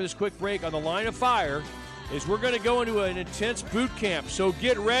come back for this quick break on the Line of Fire, is we're going to go into an intense boot camp. So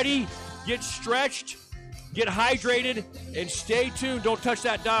get ready, get stretched, get hydrated, and stay tuned. Don't touch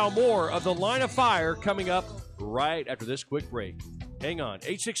that dial. More of the Line of Fire coming up right after this quick break. Hang on.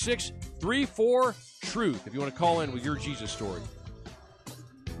 866-34-TRUTH if you want to call in with your Jesus story.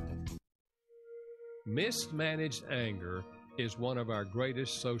 Mismanaged anger is one of our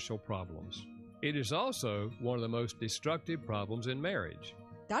greatest social problems. It is also one of the most destructive problems in marriage.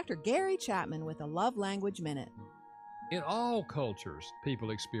 Dr. Gary Chapman with a Love Language Minute. In all cultures, people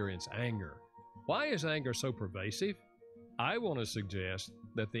experience anger. Why is anger so pervasive? I want to suggest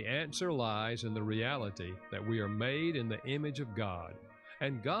that the answer lies in the reality that we are made in the image of God,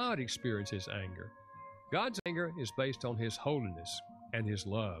 and God experiences anger. God's anger is based on His holiness and His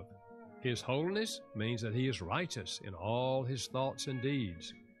love. His holiness means that He is righteous in all His thoughts and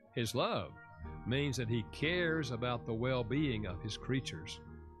deeds. His love means that He cares about the well-being of His creatures.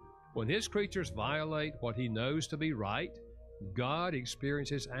 When His creatures violate what He knows to be right, God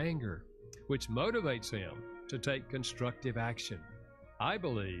experiences anger, which motivates Him to take constructive action. I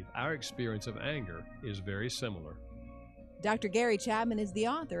believe our experience of anger is very similar. Dr. Gary Chapman is the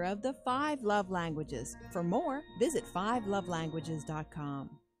author of The 5 Love Languages. For more, visit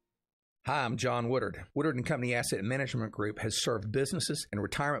 5lovelanguages.com. Hi, I'm John Woodard. Woodard & Company Asset Management Group has served businesses and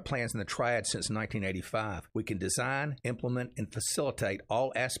retirement plans in the Triad since 1985. We can design, implement, and facilitate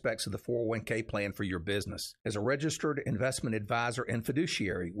all aspects of the 401k plan for your business. As a registered investment advisor and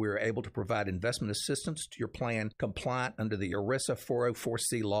fiduciary, we are able to provide investment assistance to your plan compliant under the ERISA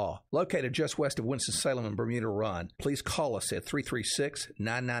 404C law. Located just west of Winston-Salem and Bermuda Run, please call us at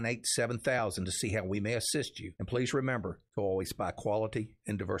 336-998-7000 to see how we may assist you. And please remember to always buy quality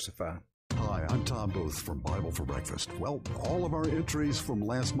and diversify. Hi, I'm Tom Booth from Bible for Breakfast. Well, all of our entries from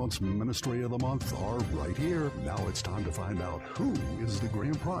last month's Ministry of the Month are right here. Now it's time to find out who is the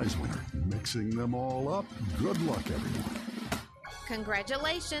grand prize winner. Mixing them all up, good luck, everyone.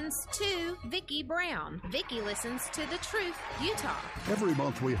 Congratulations to Vicki Brown. Vicki listens to The Truth, Utah. Every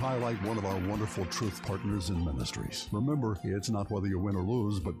month we highlight one of our wonderful truth partners in ministries. Remember, it's not whether you win or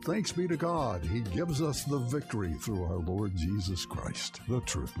lose, but thanks be to God, He gives us the victory through our Lord Jesus Christ. The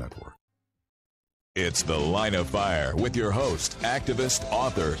Truth Network. It's The Line of Fire with your host, activist,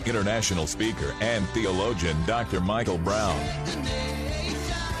 author, international speaker, and theologian, Dr. Michael Brown.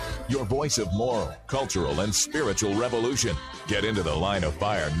 Your voice of moral, cultural, and spiritual revolution. Get into The Line of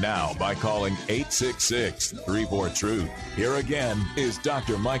Fire now by calling 866-34-TRUTH. Here again is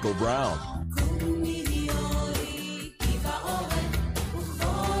Dr. Michael Brown.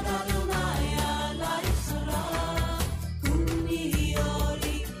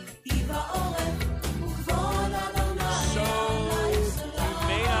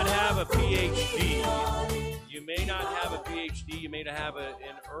 to have an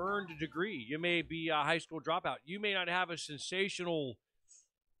earned degree. You may be a high school dropout. You may not have a sensational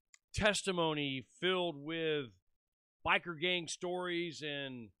testimony filled with biker gang stories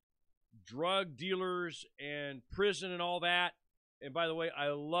and drug dealers and prison and all that. And by the way, I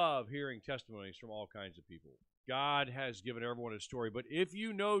love hearing testimonies from all kinds of people. God has given everyone a story. But if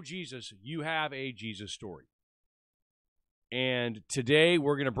you know Jesus, you have a Jesus story. And today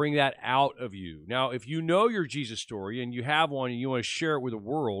we're going to bring that out of you. Now, if you know your Jesus story and you have one and you want to share it with the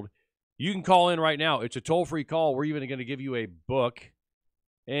world, you can call in right now. It's a toll-free call. We're even going to give you a book.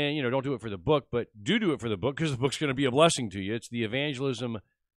 And, don't do it for the book, but do it for the book because the book's going to be a blessing to you. It's the Evangelism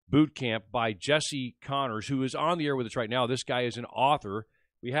Boot Camp by Jesse Connors, who is on the air with us right now. This guy is an author.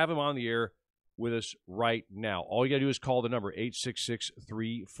 We have him on the air with us right now. All you got to do is call the number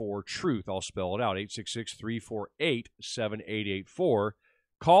 866-34-TRUTH. I'll spell it out, 866-348-7884.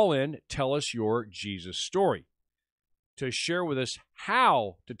 Call in, tell us your Jesus story. To share with us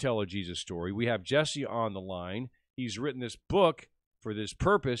how to tell a Jesus story, we have Jesse on the line. He's written this book for this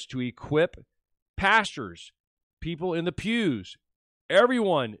purpose, to equip pastors, people in the pews,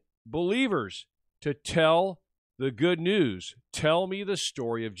 everyone, believers, to tell the good news. Tell me the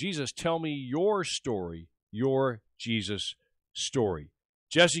story of Jesus. Tell me your story, your Jesus story.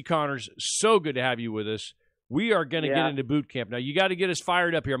 Jesse Connors, so good to have you with us. We are going to get into boot camp. Now, you got to get us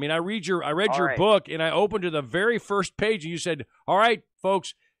fired up here. I mean, I read your book, and I opened to the very first page, and you said, all right,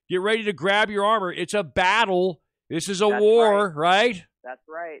 folks, get ready to grab your armor. It's a battle. This is a war, right? That's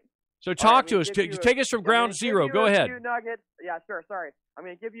right. So talk to us. Take us from ground zero. Go ahead. Few nuggets. Yeah, sure. Sorry. I'm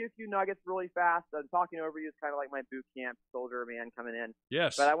going to give you a few nuggets really fast. Talking over you is kind of like my boot camp soldier man coming in.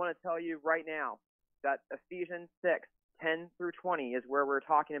 Yes. But I want to tell you right now that Ephesians 6:10 through 20 is where we're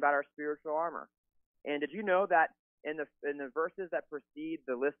talking about our spiritual armor. And did you know that in the verses that precede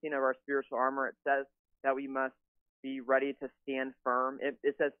the listing of our spiritual armor, it says that we must be ready to stand firm. It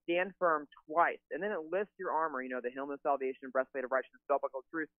says stand firm twice. And then it lists your armor, the helmet of salvation, breastplate of righteousness, belt buckle of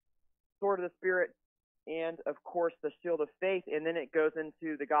truth, sword of the Spirit, and, of course, the shield of faith. And then it goes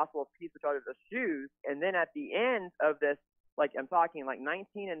into the gospel of peace, which are the shoes. And then at the end of this, I'm talking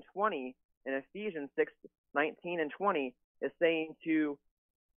 19 and 20, in Ephesians 6:19 and 20, is saying to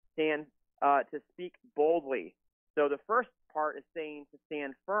stand, to speak boldly. So the first part is saying to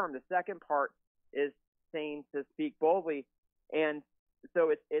stand firm. The second part is saying to speak boldly. And so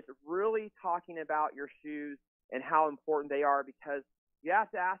it's really talking about your shoes and how important they are, because you have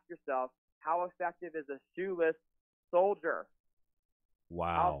to ask yourself, how effective is a shoeless soldier?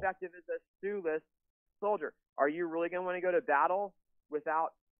 Wow. How effective is a shoeless soldier? Are you really going to want to go to battle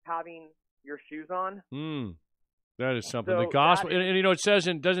without having your shoes on? That is something. The gospel, and it says,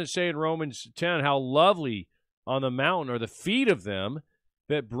 and doesn't say in Romans 10 how lovely on the mountain are the feet of them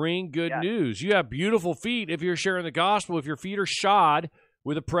that bring good news. You have beautiful feet if you're sharing the gospel, if your feet are shod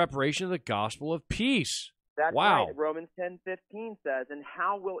with the preparation of the gospel of peace. That's wow. Right. Romans 10:15 says, and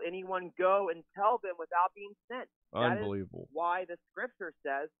how will anyone go and tell them without being sent? Unbelievable. That is why the scripture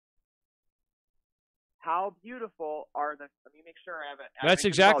says, how beautiful are the, let me make sure I have it. That's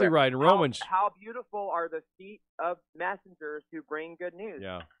exactly right in Romans. How beautiful are the feet of messengers who bring good news.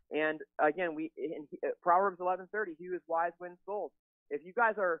 Yeah. And again, in Proverbs 11:30, he who is wise wins souls. If you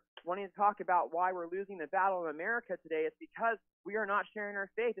guys are wanting to talk about why we're losing the battle in America today, it's because we are not sharing our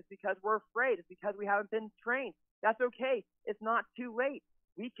faith. It's because we're afraid. It's because we haven't been trained. That's okay. It's not too late.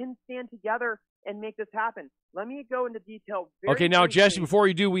 We can stand together and make this happen. Let me go into detail. Okay, now, Jesse, before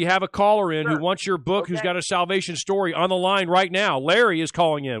you do, we have a caller in who wants your book, who's got a salvation story on the line right now. Larry is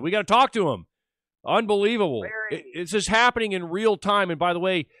calling in. We got to talk to him. Unbelievable. It's just happening in real time. And by the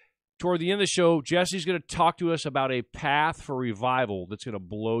way, toward the end of the show, Jesse's going to talk to us about a path for revival that's going to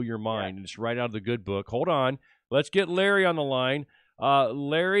blow your mind. And it's right out of the good book. Hold on. Let's get Larry on the line.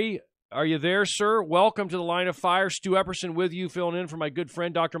 Larry, are you there, sir? Welcome to the Line of Fire. Stu Epperson with you, filling in for my good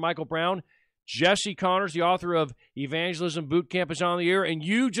friend, Dr. Michael Brown. Jesse Connors, the author of Evangelism Boot Camp, is on the air, and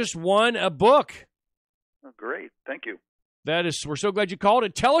you just won a book. Oh, great. Thank you. We're so glad you called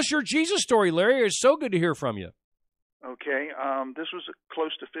it. Tell us your Jesus story, Larry. It's so good to hear from you. Okay. This was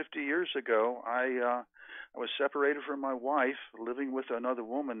close to 50 years ago. I was separated from my wife, living with another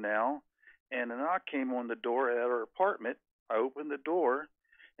woman now, and a knock came on the door at our apartment. I opened the door,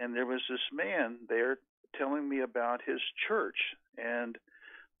 and there was this man there telling me about his church, and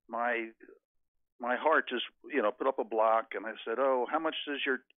my heart just, put up a block, and I said, oh, how much does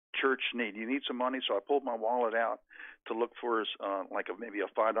your church need? You need some money? So I pulled my wallet out to look for his, maybe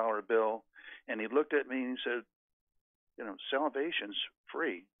a $5 bill, and he looked at me and he said, salvation's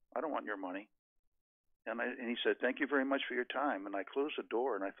free. I don't want your money. And he said, thank you very much for your time. And I closed the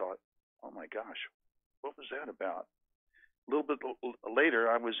door, and I thought, oh, my gosh, what was that about? A little bit later,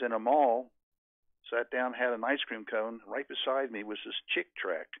 I was in a mall, sat down, had an ice cream cone. Right beside me was this chick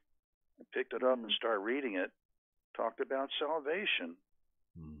tract. I picked it up and started reading it. Talked about salvation.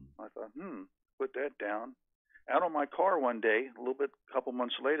 I thought, put that down. Out on my car one day, a couple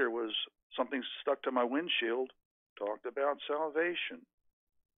months later, was something stuck to my windshield. Talked about salvation.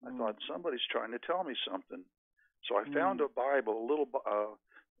 I thought, somebody's trying to tell me something. So I found a Bible, a little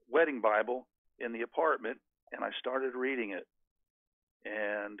wedding Bible in the apartment, and I started reading it.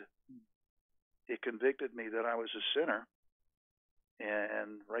 And it convicted me that I was a sinner.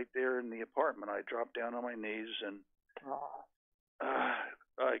 And right there in the apartment, I dropped down on my knees and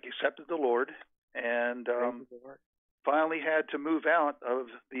I accepted the Lord. And finally had to move out of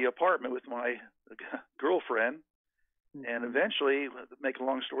the apartment with my girlfriend. And eventually, to make a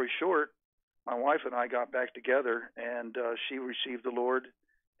long story short, my wife and I got back together, and she received the Lord,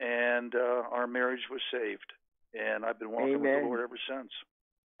 and our marriage was saved. And I've been walking with the Lord ever since.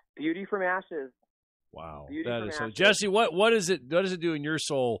 Beauty from ashes. Wow, Beauty that from is so. ashes. Jesse, what does it do in your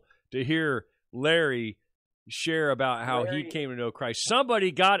soul to hear Larry share about how he came to know Christ?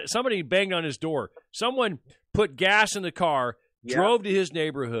 Somebody banged on his door. Someone put gas in the car, drove to his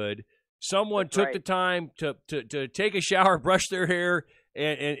neighborhood. Someone took the time to take a shower, brush their hair,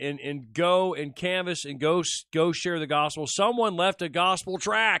 and go and canvas and go share the gospel. Someone left a gospel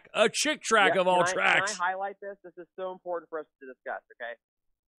track, a chick track of all tracks. Can I highlight this? This is so important for us to discuss, okay?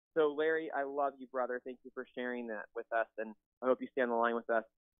 So, Larry, I love you, brother. Thank you for sharing that with us, and I hope you stay on the line with us.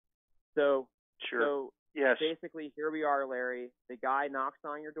 So, yes. Basically, here we are, Larry. The guy knocks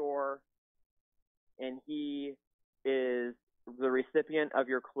on your door, and he is the recipient of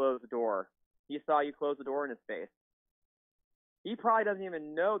your closed door. He saw you close the door in his face. He probably doesn't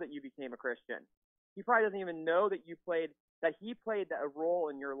even know that you became a Christian. He probably doesn't even know that he played a role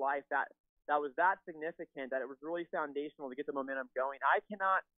in your life that was that significant, that it was really foundational to get the momentum going. I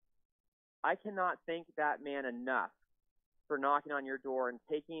cannot thank that man enough for knocking on your door and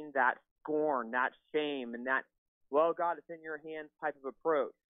taking that scorn, that shame, and that, well, God, it's in your hands type of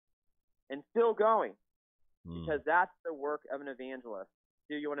approach, and still going, because that's the work of an evangelist.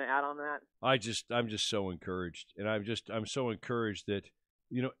 Do you want to add on that? I'm just so encouraged, and I'm so encouraged that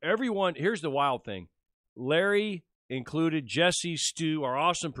everyone. Here's the wild thing: Larry included, Jesse, Stu, our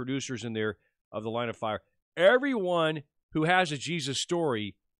awesome producers in there of the Line of Fire. Everyone who has a Jesus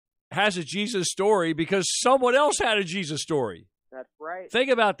story has a Jesus story because someone else had a Jesus story. That's right. Think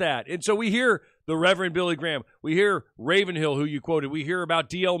about that. And so we hear the Reverend Billy Graham. We hear Ravenhill, who you quoted. We hear about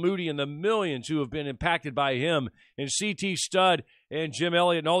D.L. Moody and the millions who have been impacted by him, and C.T. Studd and Jim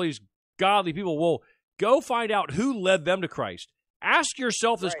Elliott and all these godly people. Well, go find out who led them to Christ. Ask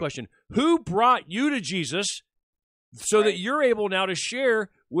yourself this question. Who brought you to Jesus so that you're able now to share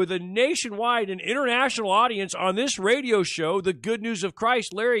with a nationwide and international audience on this radio show the good news of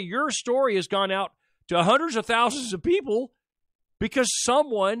Christ? Larry, your story has gone out to hundreds of thousands of people because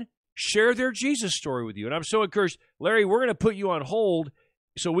someone shared their Jesus story with you. And I'm so encouraged. Larry, we're going to put you on hold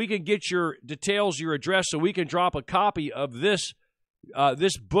so we can get your details, your address, so we can drop a copy of this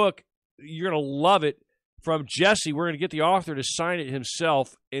book. You're going to love it, from Jesse. We're going to get the author to sign it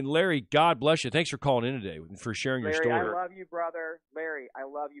himself. And Larry, God bless you. Thanks for calling in today, for sharing your story. Larry, I love you, brother. Larry, I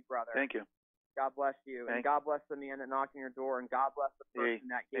love you, brother. Thank you. God bless you. And God bless the man that knocked on your door, and God bless the person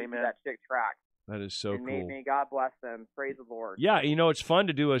that gave you that chick track. That is so and cool. May God bless them. Praise the Lord. Yeah, it's fun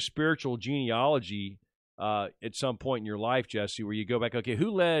to do a spiritual genealogy at some point in your life, Jesse, where you go back, okay,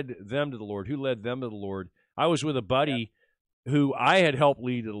 who led them to the Lord? Who led them to the Lord? I was with a buddy who I had helped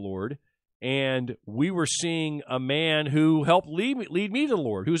lead to the Lord, and we were seeing a man who helped lead me to the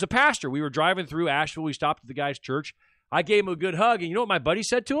Lord, who was a pastor. We were driving through Asheville. We stopped at the guy's church. I gave him a good hug, and you know what my buddy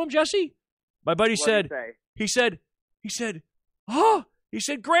said to him, Jesse? My buddy said,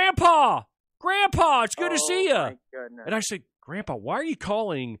 Grandpa, it's good to see you. And I said, Grandpa, why are you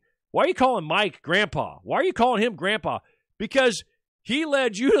calling Mike Grandpa? Why are you calling him Grandpa? Because he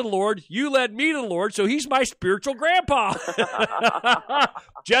led you to the Lord, you led me to the Lord, so he's my spiritual grandpa.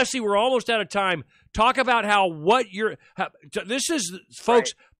 Jesse, we're almost out of time. Talk about this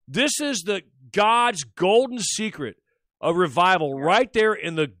is the God's golden secret of revival right there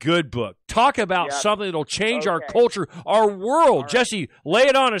in the good book. Talk about something that'll change our culture, our world. Jesse, lay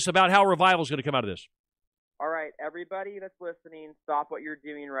it on us about how revival is going to come out of this. All right, everybody that's listening, stop what you're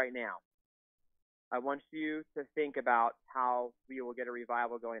doing right now. I want you to think about how we will get a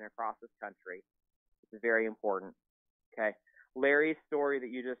revival going across this country. This is very important. Okay. Larry's story that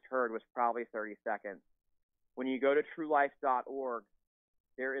you just heard was probably 30 seconds. When you go to truelife.org,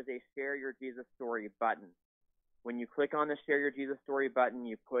 there is a Share Your Jesus Story button. When you click on the Share Your Jesus Story button,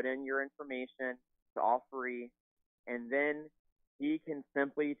 you put in your information. It's all free. and then he can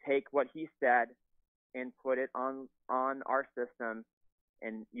simply take what he said and put it on our system.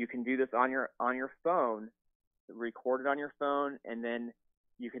 And you can do this on your phone, record it on your phone, and then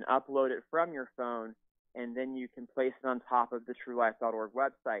you can upload it from your phone, and then you can place it on top of the truelife.org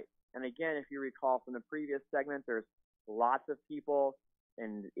website. And again, if you recall from the previous segment, there's lots of people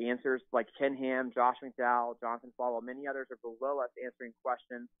and answers like Ken Ham, Josh McDowell, Jonathan Falwell, many others are below us answering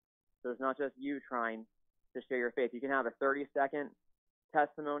questions. So it's not just you trying to share your faith. You can have a 30-second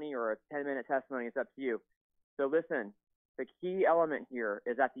testimony or a 10-minute testimony. It's up to you. So listen, the key element here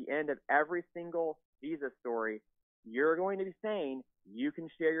is at the end of every single Jesus story, you're going to be saying you can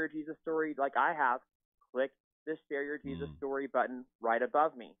share your Jesus story like I have. Click the Share Your Jesus Story button right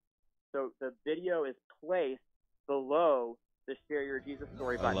above me. So the video is placed below the Share Your Jesus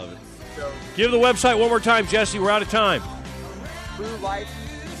Story button. I love it. So give the website one more time, Jesse. We're out of time.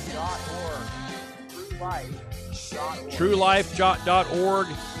 TrueLife.org.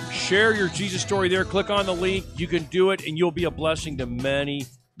 Share your Jesus story there. Click on the link. You can do it, and you'll be a blessing to many,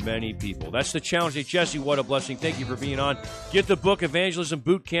 many people. That's the challenge. Hey, Jesse, what a blessing. Thank you for being on. Get the book, Evangelism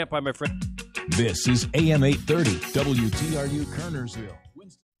Boot Camp, by my friend. This is AM 830, WTRU Kernersville.